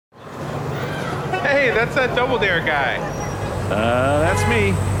Hey, that's that Double Dare guy. That's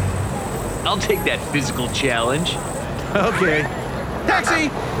me. I'll take that physical challenge. Okay. Taxi!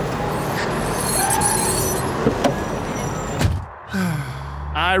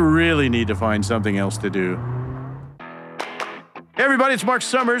 I really need to find something else to do. Hey everybody, it's Marc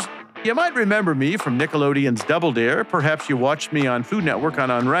Summers. You might remember me from Nickelodeon's Double Dare. Perhaps you watched me on Food Network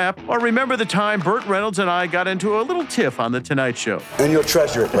on Unwrap, or remember the time Burt Reynolds and I got into a little tiff on The Tonight Show. And you'll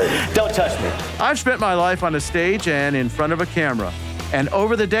treasure it later. Don't touch me. I've spent my life on a stage and in front of a camera. And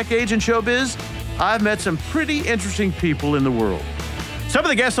over the decades in showbiz, I've met some pretty interesting people in the world. Some of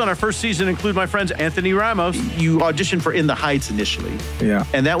the guests on our first season include my friends Anthony Ramos. You auditioned for In the Heights initially. Yeah.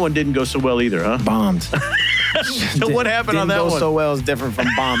 And that one didn't go so well either, huh? Bombed. So what happened on that one? Didn't go so well is different from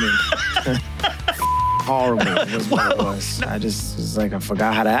bombing. Horrible was what it was. I just was like, I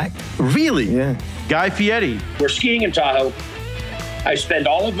forgot how to act. Really? Yeah. Guy Fieri. We're skiing in Tahoe. I spend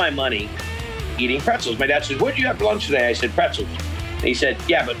all of my money eating pretzels. My dad says, "What'd you have for lunch today?" I said, "Pretzels." And he said,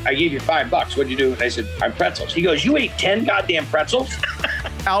 "Yeah, but I gave you $5. What'd you do?" And I said, "I'm pretzels." He goes, "You ate 10 goddamn pretzels?"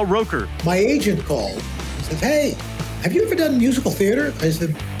 Al Roker. My agent called and said, "Hey, have you ever done musical theater?" I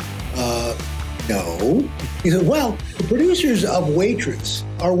said, no. He said, "Well, the producers of Waitress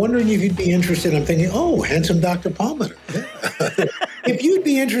are wondering if you'd be interested." I'm thinking, oh, handsome Dr. Palmer. Yeah. If you'd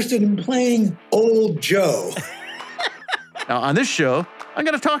be interested in playing Old Joe. Now, on this show, I'm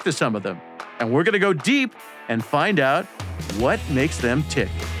going to talk to some of them, and we're going to go deep and find out what makes them tick.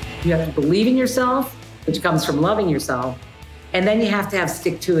 You have to believe in yourself, which comes from loving yourself, and then you have to have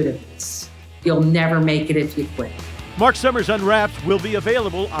stick-to-itiveness. You'll never make it if you quit. Marc Summers Unwraps will be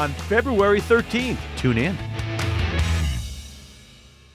available on February 13th. Tune in.